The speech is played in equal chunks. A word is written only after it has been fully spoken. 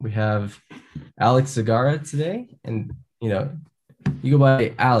We have Alex Zegarra today, and you know, you go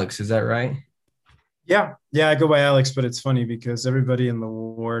by Alex, is that right? Yeah, I go by Alex, but it's funny because everybody in the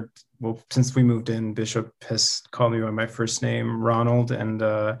ward, well, since we moved in, Bishop has called me by my first name, Ronald, and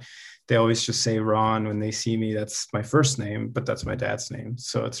they always just say Ron when they see me. That's my first name, but that's my dad's name,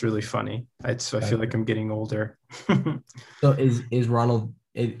 so it's really funny. So I feel like Gotcha. I'm getting older. So is Ronald?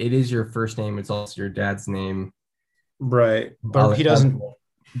 It is your first name. It's also your dad's name, Right, but he doesn't. Alejandro.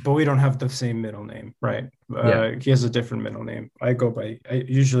 But we don't have the same middle name, right? Yeah, He has a different middle name. I go by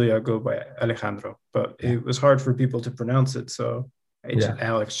Alejandro, but yeah, it was hard for people to pronounce it, so yeah.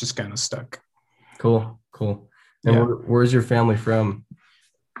 Alex just kind of stuck. Cool, cool. And Yeah. where's your family from?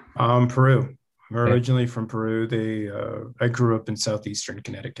 Peru. I'm Okay, originally from Peru. I grew up in southeastern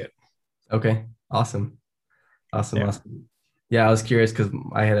Connecticut. okay, awesome, awesome, Yeah. awesome. Yeah, I was curious because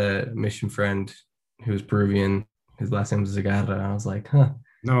I had a mission friend who was Peruvian. His last name was Zegarra. I was like, huh,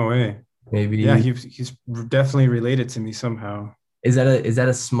 No way. Yeah, maybe he's definitely related to me somehow. is that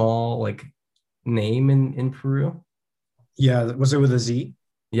a small like name in Peru? Yeah, was it with a Z?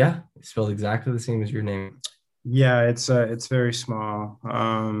 Yeah, it's spelled exactly the same as your name. Yeah, it's very small.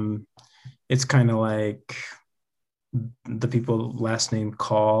 It's kind of like the people last name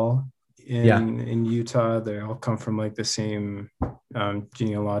Call Yeah, in Utah. They all come from like the same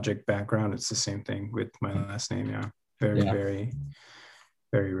genealogic background. It's the same thing with my last name. Yeah, very, yeah. very,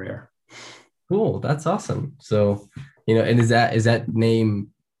 very rare. Cool. That's awesome. So, and is that name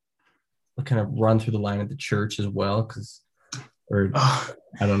kind of run through the line of the church as well? Or Oh,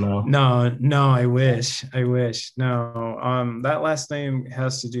 I don't know. no, I wish. I wish. No. That last name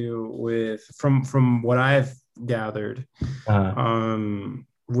has to do with from what I've gathered, Uh,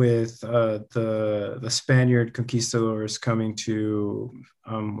 with the Spaniard conquistadors coming to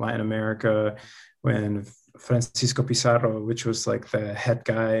Latin America when Francisco Pizarro, which was like the head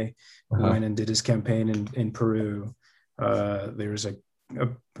guy who uh-huh. went and did his campaign in Peru. There was a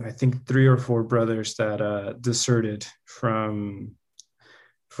I think three or four brothers that deserted from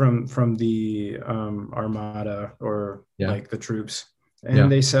the Armada or Yeah. like the troops. And Yeah.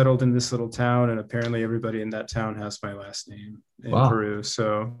 they settled in this little town, and apparently everybody in that town has my last name in Wow. Peru.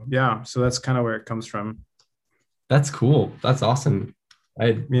 So yeah, so that's kind of where it comes from. That's cool. That's awesome.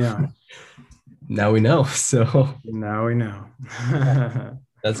 I Yeah, Now we know. So now we know.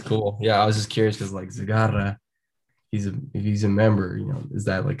 that's cool. Yeah, I was just curious because like Zagarra, if he's a member, is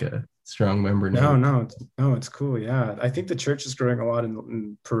that like a strong member No, name? no, no, it's cool. Yeah, I think the church is growing a lot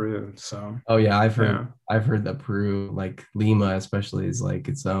in Peru. So Oh yeah, I've heard yeah, I've heard that Peru, like Lima especially, is like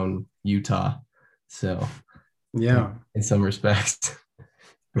its own Utah. So yeah. in some respects.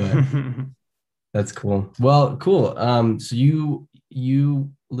 But that's cool. Well, cool. So you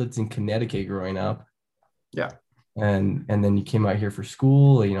lived in Connecticut growing up, Yeah. and then you came out here for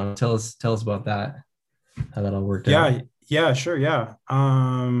school. Tell us about that, how that all worked out. Yeah, sure, yeah.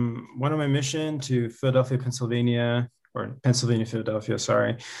 One of my mission to Philadelphia, Pennsylvania, or Pennsylvania, Philadelphia,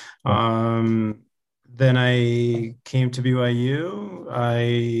 sorry. Yeah. Um, then I came to BYU. I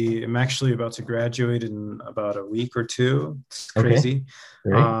am actually about to graduate in about a week or two. It's Okay. crazy.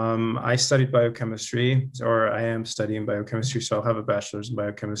 Great. I studied biochemistry, or I am studying biochemistry, so I'll have a bachelor's in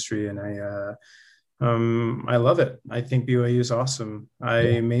biochemistry, and I love it. I think BYU is awesome. Yeah.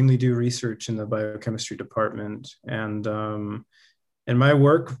 I mainly do research in the biochemistry department, and my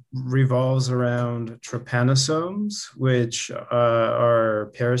work revolves around trypanosomes, which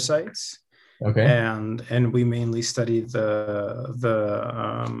are parasites, Okay. and we mainly study the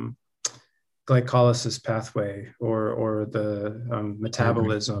glycolysis pathway or the Yeah.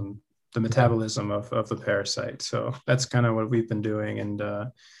 metabolism of the parasite. So that's kind of what we've been doing, and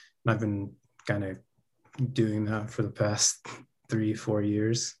I've been kind of doing that for the past 3, 4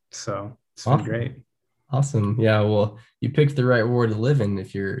 years. So it's been Awesome. great. Awesome. Yeah. Well, you picked the right ward to live in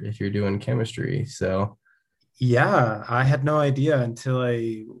if you're doing chemistry. So Yeah, I had no idea until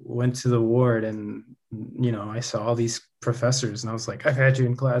I went to the ward and I saw all these professors and I was like, I've had you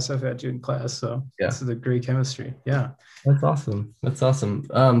in class, I've had you in class. So yeah. this is a great chemistry. Yeah. That's awesome. That's awesome.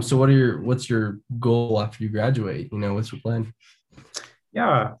 So what's your goal after you graduate? What's your plan?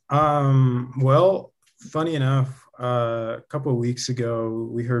 Yeah. Well, funny enough, a couple of weeks ago,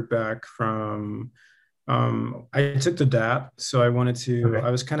 we heard back from I took the DAP, so Okay.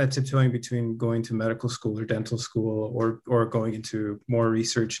 I was kind of tiptoeing between going to medical school or dental school or going into more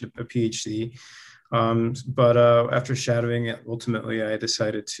research, a PhD. But after shadowing it, ultimately I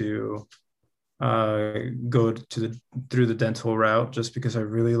decided to go to through the dental route, just because I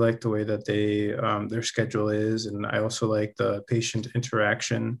really like the way that their schedule is, and I also like the patient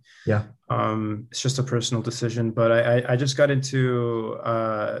interaction. Yeah. It's just a personal decision, but I just got into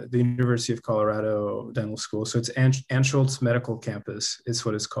the University of Colorado Dental School. So it's Anschutz Medical Campus is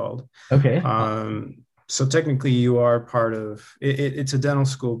what it's called. Okay. So technically you are part of it's a dental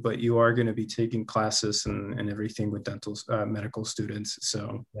school, but you are going to be taking classes and everything with dental medical students.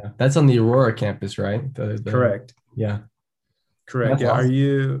 So Yeah. That's on the Aurora campus, right? correct. Yeah. Correct. That's Yeah.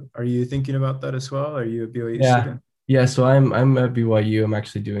 awesome. Are you thinking about that as well? Are you a BYU Yeah. student? Yeah. So I'm at BYU. I'm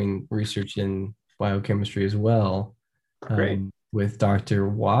actually doing research in biochemistry as well, Great. with Dr.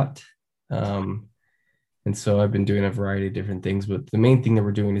 Watt. Um, and so I've been doing a variety of different things, but the main thing that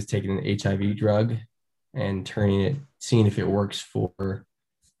we're doing is taking an HIV drug and turning it, seeing if it works for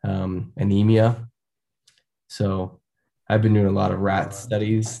anemia. So I've been doing a lot of rat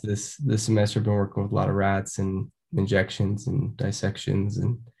studies this semester. I've been working with a lot of rats and injections and dissections.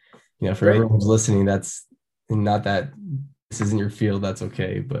 And for Great. everyone who's listening, that's not that this isn't your field, that's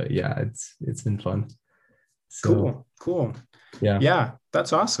okay. But yeah, it's been fun. So Cool. Cool. yeah. Yeah,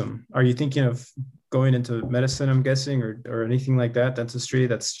 that's awesome. Are you thinking of going into medicine, I'm guessing, or anything like that, dentistry?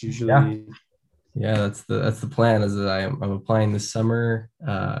 That's Yeah. usually Yeah, that's the plan. Is that I'm applying this summer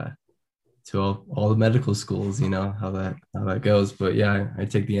to all the medical schools. How that goes. But yeah, I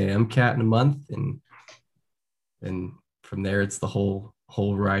take the MCAT in a month, and from there it's the whole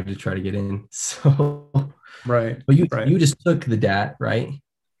ride to try to get in. So, right. but you Right. you just took the DAT, right?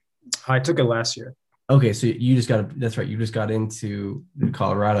 I took it last year. Okay, so you just got that's right. You just got into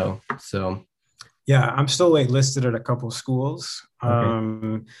Colorado. So Yeah, I'm still waitlisted at a couple schools.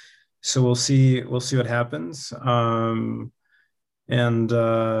 okay, So we'll see what happens. And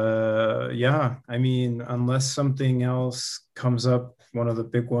yeah, I mean, unless something else comes up, one of the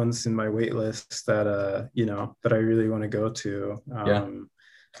big ones in my wait list that that I really want to go to, yeah,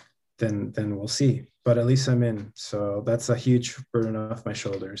 then we'll see. But at least I'm in. So that's a huge burden off my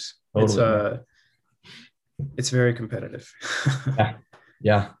shoulders. totally. Yeah, It's very competitive. yeah,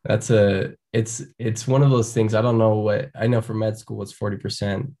 yeah. It's one of those things. I don't know what I know for med school. It's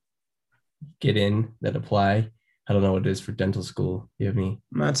 40% get in that apply. I don't know what it is for dental school. Do you have any?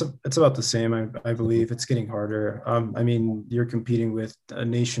 It's about the same. I believe it's getting harder. I mean, you're competing with a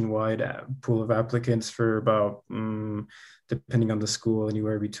nationwide pool of applicants for about, depending on the school,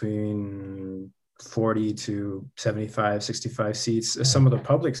 anywhere between 40 to 75, 65 seats. Some of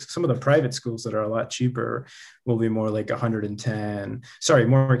the private schools that are a lot cheaper will be more like 110, sorry,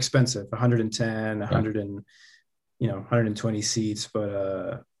 more expensive, 110, Yeah. 100 and, 120 seats.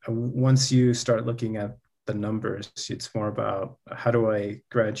 But once you start looking at the numbers, it's more about how do I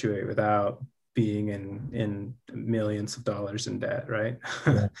graduate without being in millions of dollars in debt, right?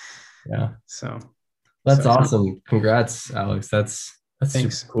 Yeah. Yeah. so That's so awesome. Congrats, Alex. That's super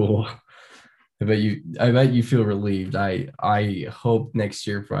thanks. cool. I bet you feel relieved. I hope next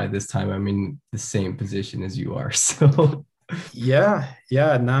year by this time I'm in the same position as you are. So Yeah,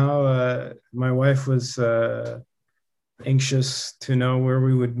 now my wife was anxious to know where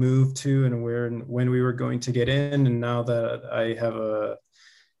we would move to and where and when we were going to get in, and now that I have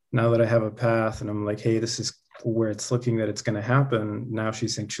a path and I'm like, hey, this is where it's looking that it's going to happen, now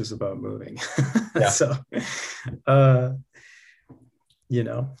she's anxious about moving. yeah. So uh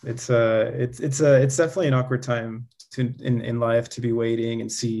it's definitely an awkward time in life to be waiting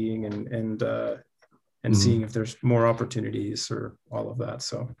and seeing and seeing Mhm. if there's more opportunities or all of that.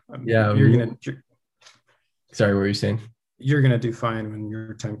 So Yeah. Sorry, what were you saying? you're gonna do fine when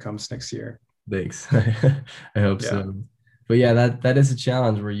your time comes next year. Thanks. I hope Yeah. so. But yeah, that is a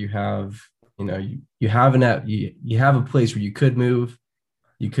challenge where you have you have a place where you could move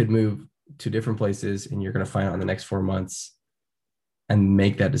to different places, and you're going to find out in the next 4 months and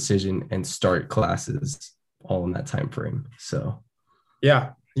make that decision and start classes all in that time frame. So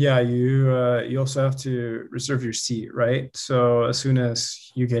Yeah, you also have to reserve your seat, right? So as soon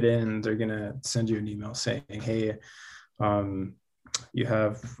as you get in, they're gonna send you an email saying, hey, um, you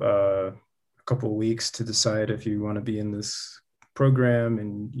have a couple of weeks to decide if you want to be in this program,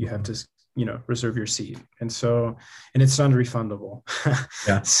 and you have to reserve your seat. And it's non-refundable.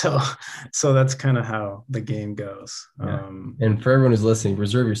 yeah, so so that's kind of how the game goes. yeah. And for everyone who's listening,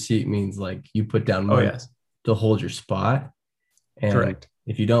 reserve your seat means like you put down Oh money yes, to hold your spot. And correct.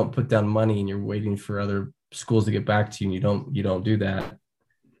 if you don't put down money and you're waiting for other schools to get back to you and you don't do that,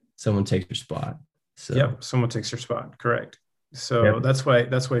 someone takes your spot. So Yep, someone takes your spot, correct. So yep. that's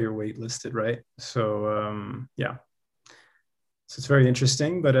why you're waitlisted, right? So yeah, so it's very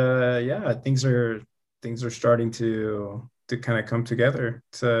interesting. But yeah, things are starting to kind of come together.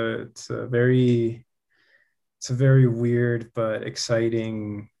 It's a very weird but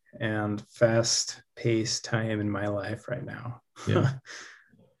exciting and fast-paced time in my life right now. Yeah. Yeah.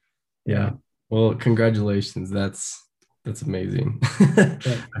 Yeah. Well, congratulations. That's amazing. Thank-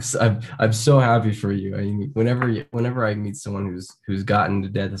 I'm so happy for you. I mean, whenever I meet someone who's gotten to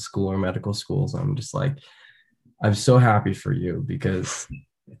dental school or medical schools, I'm just like, I'm so happy for you because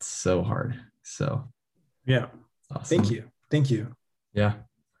it's so hard. So Yeah. Thank awesome. you. Thank you. Yeah.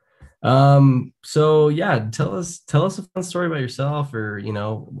 So yeah, tell us a fun story about yourself, or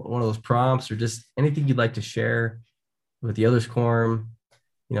one of those prompts, or just anything you'd like to share with the others quorum,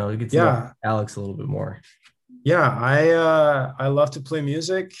 to get to know Yeah. Alex a little bit more. Yeah, I love to play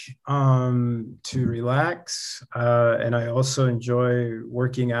music to relax, and I also enjoy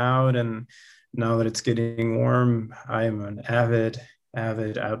working out. And now that it's getting warm, I am an avid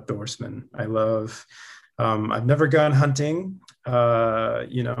outdoorsman. I've never gone hunting. I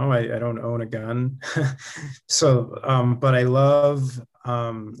don't own a gun, so but I love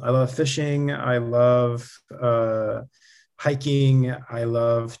fishing. I love hiking. I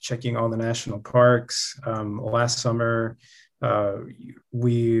love checking all the national parks. Last summer, uh,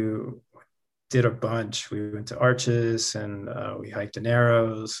 we did a bunch. We went to Arches and we hiked in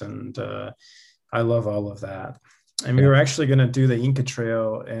Narrows, and I love all of that. And we Yeah. were actually going to do the Inca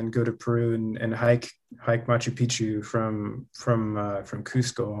Trail and go to Peru and hike Machu Picchu from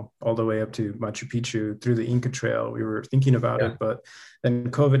Cusco all the way up to Machu Picchu through the Inca Trail. We were thinking about Yeah. it, but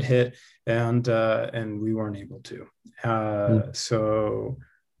then COVID hit, and we weren't able to. Mm. So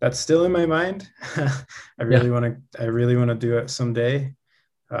that's still in my mind. Yeah. I really want to do it someday.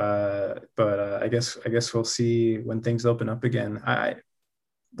 But I guess we'll see when things open up again.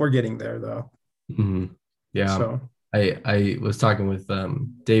 We're getting there though. Mhm. Yeah. So I was talking with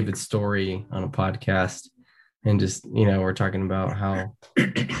David Story on a podcast, and just we're talking about how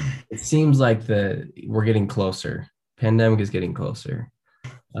it seems like we're getting closer. Pandemic is getting closer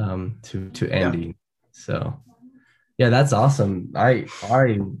to yeah, ending. So yeah, that's awesome.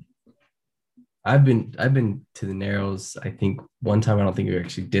 I've been to the Narrows. I think one time. I don't think we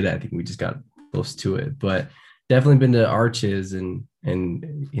actually did it. I think we just got close to it, but definitely been to Arches, and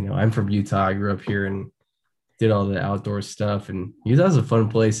I'm from Utah. I grew up here and did all the outdoor stuff, and Utah's a fun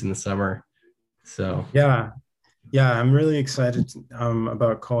place in the summer. So yeah, yeah. I'm really excited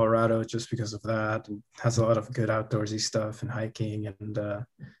about Colorado just because of that. It has a lot of good outdoorsy stuff and hiking, and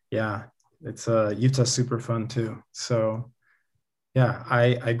yeah, it's Utah's super fun too. So yeah,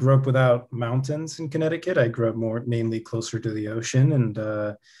 I grew up without mountains in Connecticut. I grew up more mainly closer to the ocean and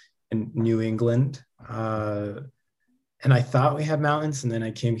in New England. And I thought we had mountains, and then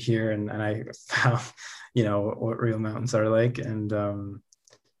I came here and I found, what real mountains are like.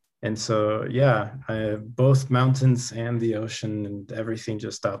 And so, yeah, both mountains and the ocean and everything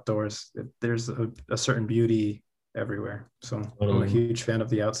just outdoors. There's a certain beauty everywhere. So I'm a totally, huge fan of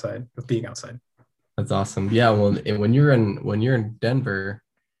the outside, of being outside. that's awesome. Yeah, well, and when you're in Denver,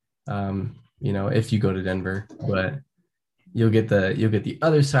 if you go to Denver, but you'll get the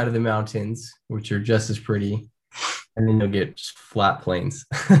other side of the mountains, which are just as pretty, and then you'll get just flat plains.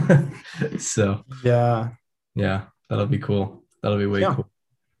 So Yeah, yeah, that'll be cool. That'll be way yeah, cool.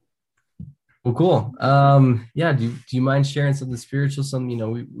 Well, cool. Yeah, do you mind sharing something spiritual? Some,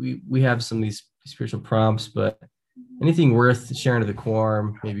 we have some of these spiritual prompts, but anything worth sharing to the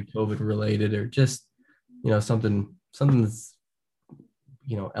quorum, maybe COVID related, or just, something that's,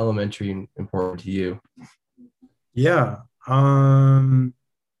 elementary and important to you. yeah.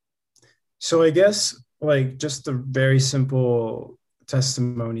 So I guess like just a very simple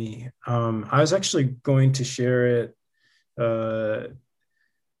testimony. I was actually going to share it. Uh,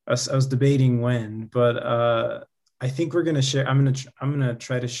 I was debating when, but I think we're gonna share. I'm gonna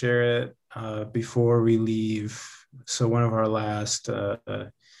try to share it before we leave. So one of our last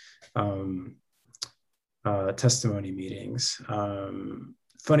um, testimony meetings.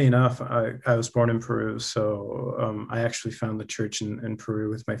 Funny enough, I was born in Peru, so I actually found the church in Peru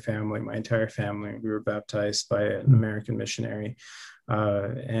with my family, my entire family. We were baptized by an American missionary.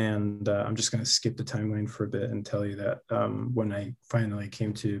 And I'm just going to skip the timeline for a bit and tell you that when I finally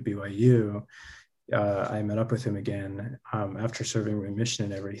came to BYU, I met up with him again after serving my mission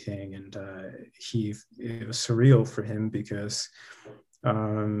and everything. And it was surreal for him because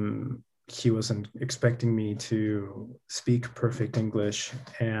he wasn't expecting me to speak perfect English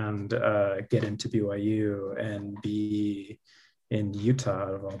and get into BYU and be in Utah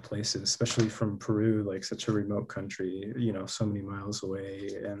out of all places, especially from Peru, like such a remote country, so many miles away.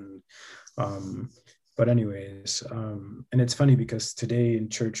 And um, But anyways, and it's funny because today in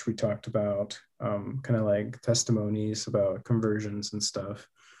church we talked about kind of like testimonies about conversions and stuff.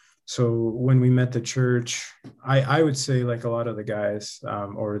 So when we met the church, I would say like a lot of the guys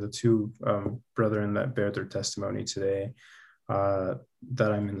or the two brethren that bear their testimony today, uh,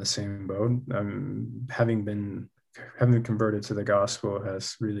 that I'm in the same boat. Having been converted to the gospel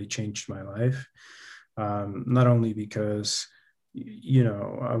has really changed my life. Not only because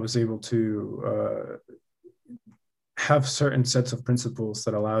I was able to have certain sets of principles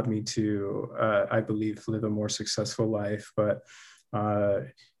that allowed me to, I believe, live a more successful life, but uh,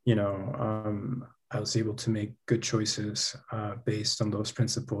 I was able to make good choices based on those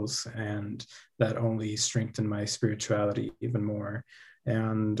principles, and that only strengthened my spirituality even more.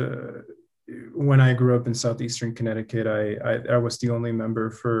 And when I grew up in southeastern Connecticut, I was the only member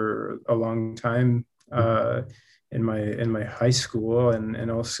for a long time in my high school,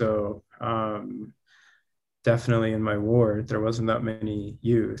 and also definitely in my ward there wasn't that many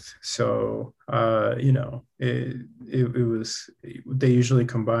youth. So it was, they usually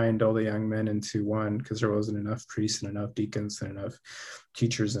combined all the young men into one because there wasn't enough priests and enough deacons and enough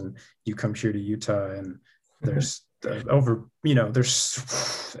teachers. And you come here to Utah and there's there's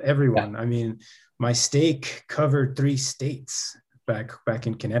Yeah. everyone. I mean, my stake covered 3 states back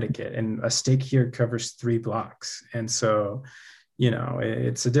in Connecticut, and a stake here covers 3 blocks. And so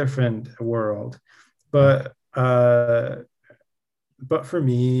it's a different world. But for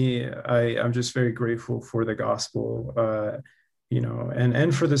me, I'm just very grateful for the gospel,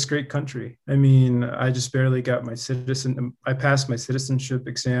 and for this great country. I mean, I just barely got my I passed my citizenship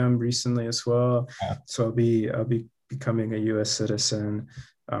exam recently as well, Yeah. so I'll be becoming a U.S. citizen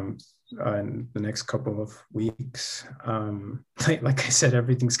in the next couple of weeks. Like I said,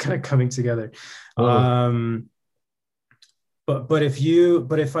 everything's kind of coming together. Totally. But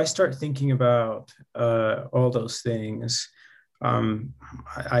if I start thinking about all those things,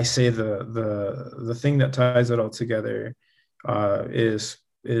 I say the thing that ties it all together is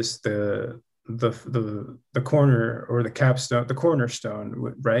the corner, or the capstone, the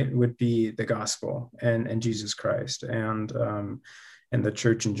cornerstone, right, would be the gospel and Jesus Christ, and the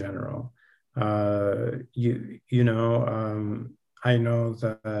church in general. I know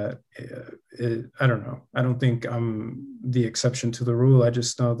that I don't know. I don't think I'm the exception to the rule. I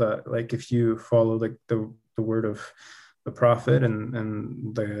just know that, like, if you follow the word of the prophet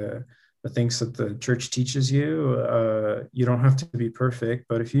and the things that the church teaches you, you don't have to be perfect.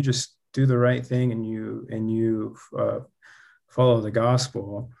 But if you just do the right thing and you follow the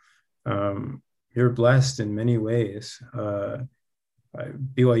gospel, you're blessed in many ways.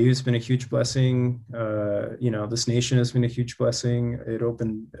 BYU has been a huge blessing. This nation has been a huge blessing. It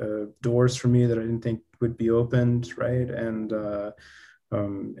opened doors for me that I didn't think would be opened, right?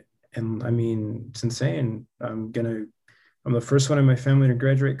 Um, and I mean, it's insane. I'm the first one in my family to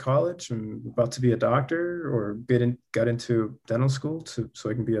graduate college. I'm about to be a doctor, or got into dental school so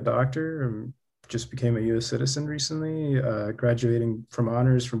I can be a doctor. Just became a U.S. citizen recently, graduating from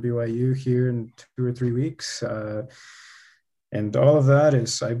honors from BYU here in 2 or 3 weeks. And all of that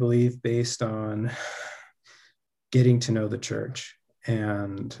is, I believe, based on getting to know the church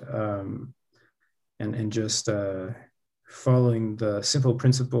and just following the simple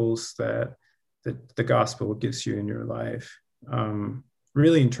principles that the gospel gives you in your life.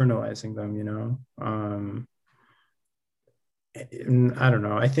 Really internalizing them, and I don't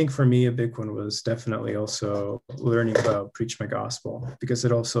know. I think for me, a big one was definitely also learning about Preach My Gospel, because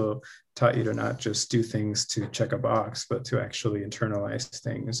it also taught you to not just do things to check a box, but to actually internalize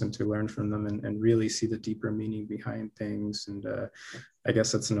things and to learn from them, and really see the deeper meaning behind things. And I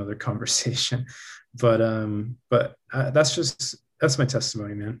guess that's another conversation. But that's my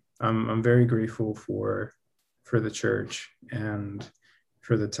testimony, man. I'm very grateful for the church and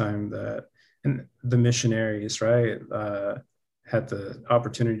for the time that, and the missionaries, right? Had the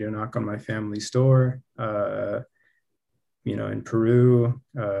opportunity to knock on my family's door, in Peru,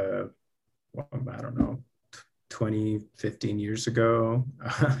 I don't know, 20, 15 years ago,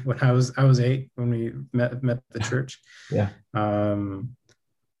 when I was 8 when we met the church. Yeah. And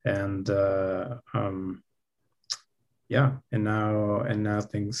yeah, and now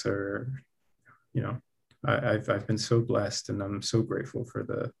things are, I've been so blessed, and I'm so grateful for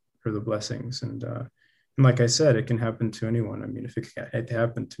the blessings. And like I said, it can happen to anyone. I mean, if it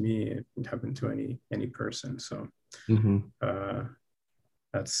happened to me, it can happen to any person. So Hmm. uh,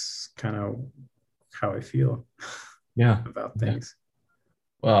 that's kind of how I feel Yeah. about Yeah. things.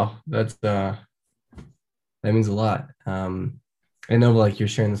 Well, that means a lot. I know like you're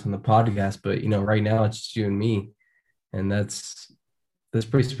sharing this on the podcast, but right now it's just you and me, and that's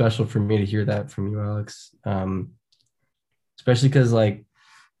pretty special for me to hear that from you, Alex. Especially because like,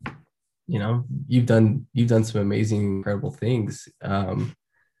 you've done some amazing, incredible things.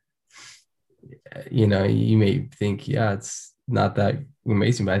 You may think, yeah, it's not that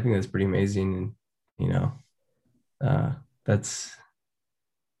amazing, but I think that's pretty amazing. And, you know, uh, that's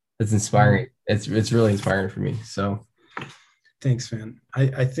that's Mm, inspiring. It's really inspiring for me. So thanks, man.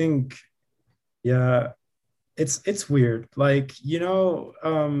 I think, yeah, it's weird. Like,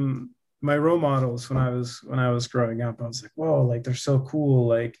 my role models when I was growing up, I was like, whoa, like they're so cool.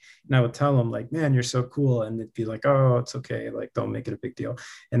 Like, and I would tell them, like, man, you're so cool. And they'd be like, oh, it's okay. Like, don't make it a big deal.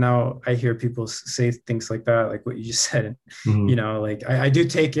 And now I hear people say things like that, like what you just said. And, mhm. like I do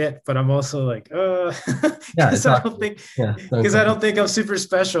take it, but I'm also like, Yeah, because it's I don't awesome. think Yeah, it's because I uncomfortable. don't think I'm super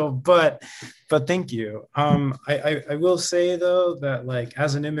special, but thank you. I will say though that like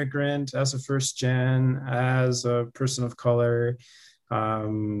as an immigrant, as a first gen, as a person of color,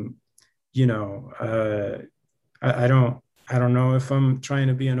 um, you know, I I don't know if I'm trying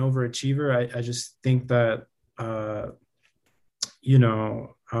to be an overachiever. I just think that uh,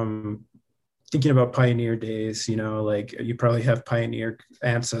 thinking about pioneer days, like you probably have pioneer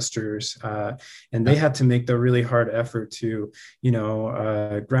ancestors, and they Yeah, had to make the really hard effort to,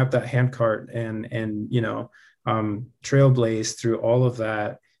 grab that handcart and trailblaze through all of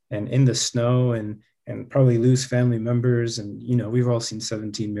that and in the snow and probably lose family members. And, we've all seen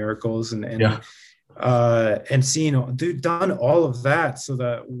 17 Miracles yeah, and seeing done all of that so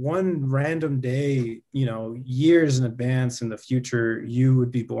that one random day, years in advance in the future, you would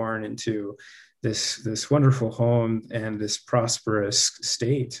be born into this wonderful home and this prosperous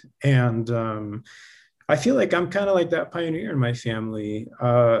state. And I feel like I'm kind of like that pioneer in my family,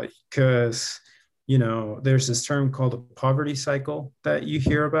 because there's this term called a poverty cycle that you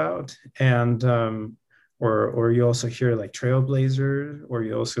hear about, and or you also hear like trailblazer, or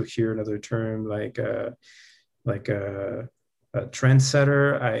you also hear another term like a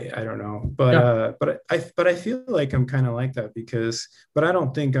trendsetter. I don't know, yeah. but I feel like I'm kind of like that because, but I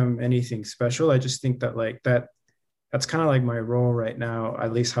don't think I'm anything special. I just think that like that's kind of like my role right now,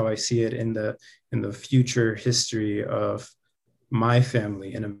 at least how I see it in the future history of my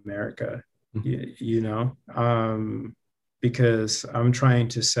family in America. Because I'm trying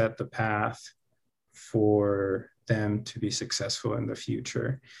to set the path for them to be successful in the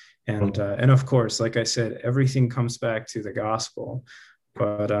future. And of course, like I said, everything comes back to the gospel.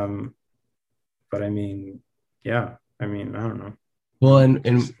 But but I mean, yeah, I mean, I don't know. Well, and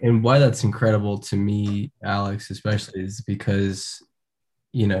Just and why that's incredible to me, Alex, especially is because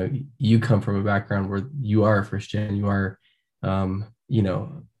you know you come from a background where you are a first gen, you are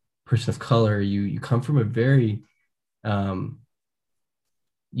person of color. You come from a very um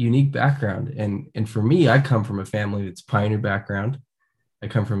unique background, and for me, I come from a family that's pioneer background. I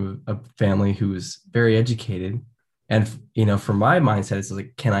come from a family who is very educated, and for my mindset, it's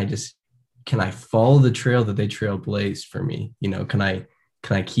like, can I follow the trail that they trailblazed for me? Can I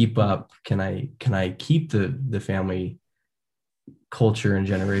keep up? Can I keep the family culture and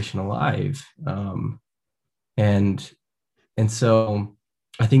generation alive? And so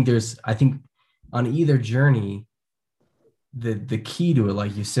I think on either journey, the key to it,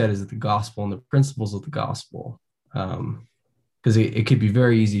 like you said, is the gospel and the principles of the gospel. Because it could be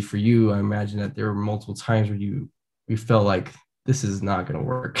very easy for you. I imagine that there were multiple times where you felt like this is not going to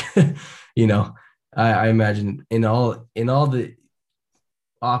work. you know, I imagine in all the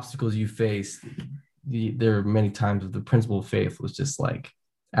obstacles you faced, there are many times that the principle of faith was just like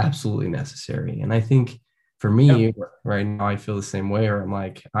absolutely necessary. And I think for yeah, me right now, I feel the same way. Where I'm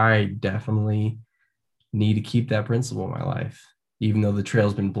like, I definitely need to keep that principle in my life, even though the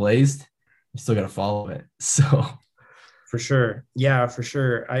trail's been blazed. I still got to follow it. So for sure. Yeah, for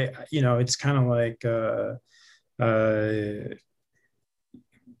sure. It's kind of like the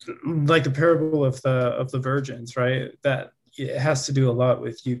parable of the virgins, right? That it has to do a lot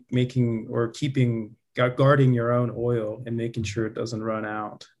with you making or keeping guarding your own oil and making sure it doesn't run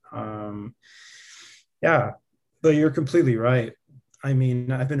out. Yeah, but you're completely right. I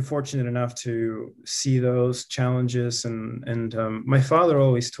mean, I've been fortunate enough to see those challenges, and my father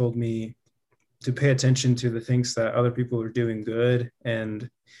always told me to pay attention to the things that other people are doing good, and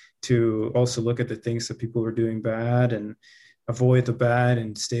to also look at the things that people are doing bad and avoid the bad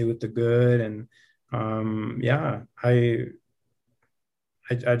and stay with the good. And yeah, I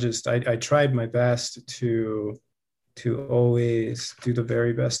tried my best to always do the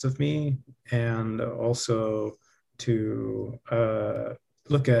very best of me, and also to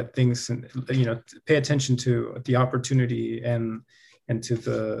look at things and pay attention to the opportunity and to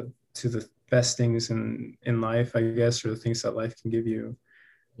the best things in life, I guess, or the things that life can give you.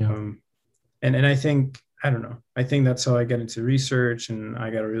 Yeah. Um, and I think, I don't know, I think that's how I get into research, and I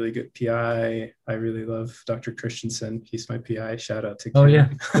got a really good PI. I really love Dr. Christensen. He's my PI. Shout out to Oh yeah.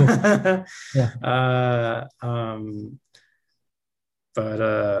 Kim. Cool. Yeah. uh, um,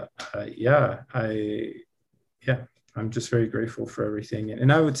 but yeah, yeah, I'm just very grateful for everything.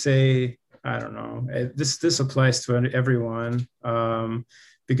 And I would say, I don't know, this applies to everyone,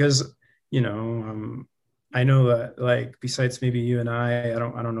 because I know that, like, besides maybe you and I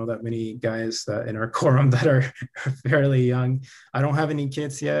don't know that many guys that in our quorum that are fairly young. I don't have any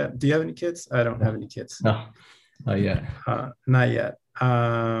kids yet. Do you have any kids? I don't have No. any kids. No. Oh yeah. Not yet.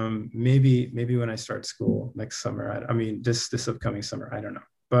 Maybe when I start school next summer. I mean, this upcoming summer. I don't know.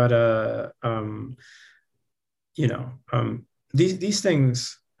 But you know, these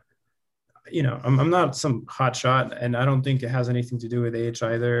things, I'm not some hot shot, and I don't think it has anything to do with age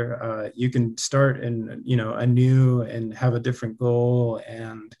either. You can start in, anew and have a different goal,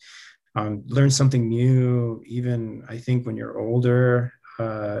 and learn something new, even I think when you're older.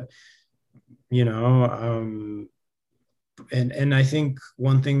 You know, and I think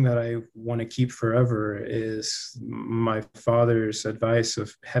one thing that I want to keep forever is my father's advice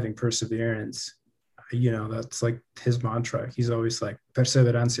of having perseverance. That's like his mantra. He's always like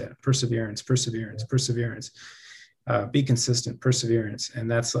perseverancia, perseverance, perseverance, perseverance. Be consistent, perseverance. And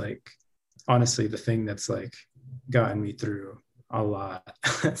that's like honestly the thing that's like gotten me through a lot,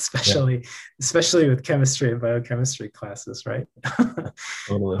 Yeah. especially with chemistry and biochemistry classes, right?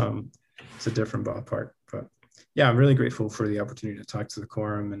 Totally. It's a different ballpark, but yeah, I'm really grateful for the opportunity to talk to the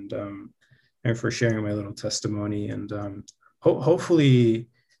quorum, and for sharing my little testimony, and hopefully,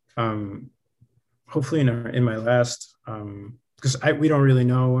 um, in my last, because we don't really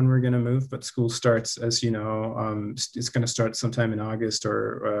know when we're going to move, but school starts, as you know, it's going to start sometime in August,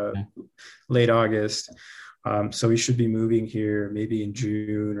 or Yeah. late August. So we should be moving here maybe in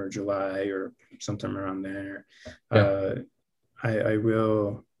June or July or sometime around there. Yeah. Uh, I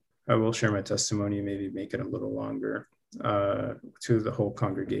will share my testimony, maybe make it a little longer, to the whole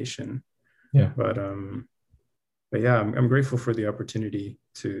congregation. Yeah. But yeah, I'm grateful for the opportunity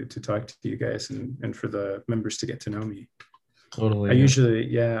to talk to you guys, and for the members to get to know me. I Totally. Yeah. usually,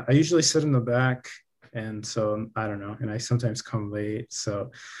 yeah, I usually sit in the back, and so I don't know, and I sometimes come late,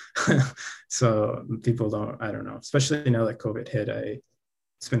 so so people don't, I don't know, especially now that COVID hit,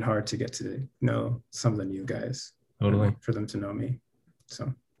 it's been hard to get to know some of the new guys and Totally. for them to know me.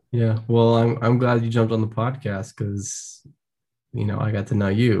 So Yeah. Well, I'm glad you jumped on the podcast because I got to know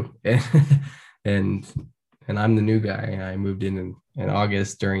you and and I'm the new guy. I moved in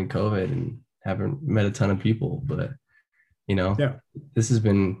August during COVID and haven't met a ton of people, but you know, yeah, this has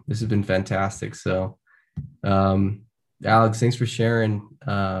been fantastic. So, um, Alex, thanks for sharing.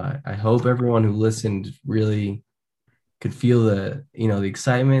 I hope everyone who listened really could feel the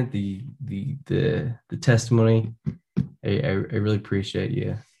excitement, the testimony. I really appreciate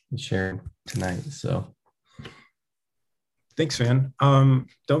you sharing tonight. So, thanks, man.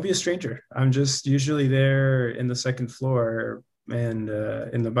 Don't be a stranger. I'm just usually there in the second floor, and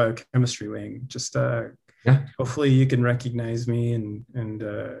in the biochemistry wing. Just yeah. hopefully you can recognize me, and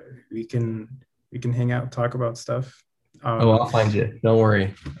we can hang out and talk about stuff. Oh, Um, I'll find you. Don't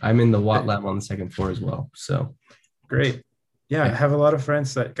worry. I'm in the Watt lab on the second floor as well. So, Great. Yeah, I yeah. have a lot of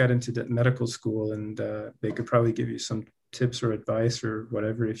friends that got into medical school, and they could probably give you some tips or advice or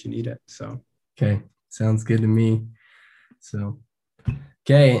whatever if you need it. So Okay. Sounds good to me. So,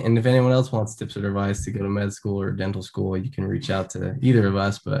 okay. And if anyone else wants tips or advice to go to med school or dental school, you can reach out to either of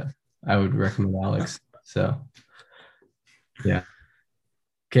us, but I would recommend Alex. So, yeah.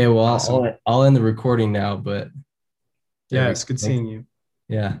 Okay. Well, awesome. I'll end the recording now, but there Yeah, we it's good go. seeing you.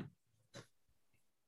 Yeah.